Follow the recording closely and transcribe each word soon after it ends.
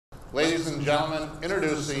Ladies and gentlemen,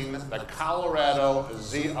 introducing the Colorado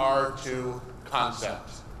ZR2 concept.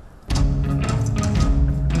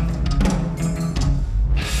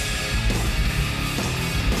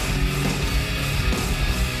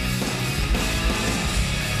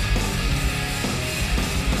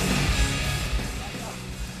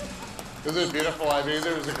 This is beautiful. I mean,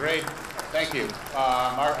 this was a great, thank you.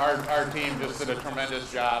 Our team just did a tremendous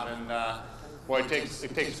job, and boy, it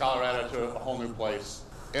takes Colorado to a whole new place.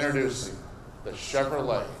 Introducing the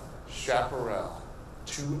Chevrolet Chaparral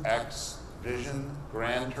 2X Vision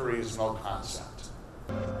Gran Turismo concept.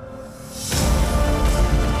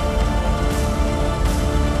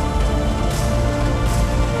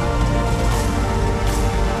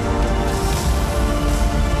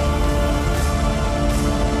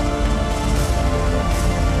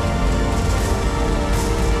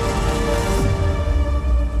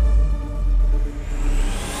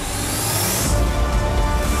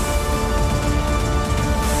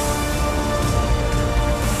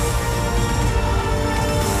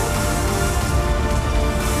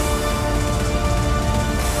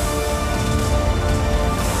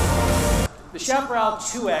 The Chaparral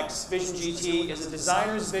 2X Vision GT is a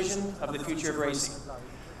designer's vision of the future of racing.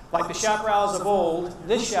 Like the Chaparrals of old,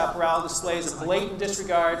 this Chaparral displays a blatant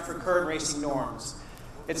disregard for current racing norms.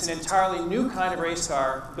 It's an entirely new kind of race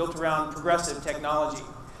car built around progressive technology,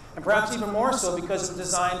 and perhaps even more so because it's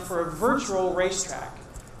designed for a virtual racetrack,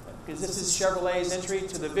 because this is Chevrolet's entry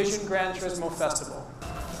to the Vision Gran Turismo Festival.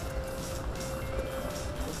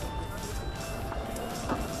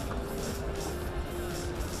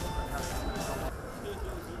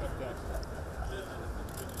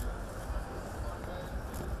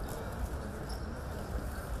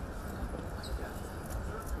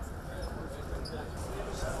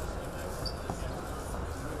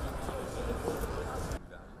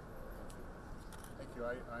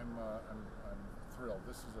 I'm thrilled.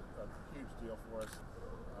 This is a huge deal for us.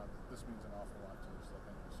 This means an awful lot to us, so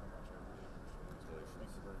thank you so much. I really appreciate it.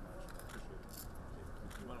 Thank you very much. I appreciate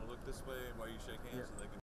it. You want to look this way while you shake hands? Yeah. So they can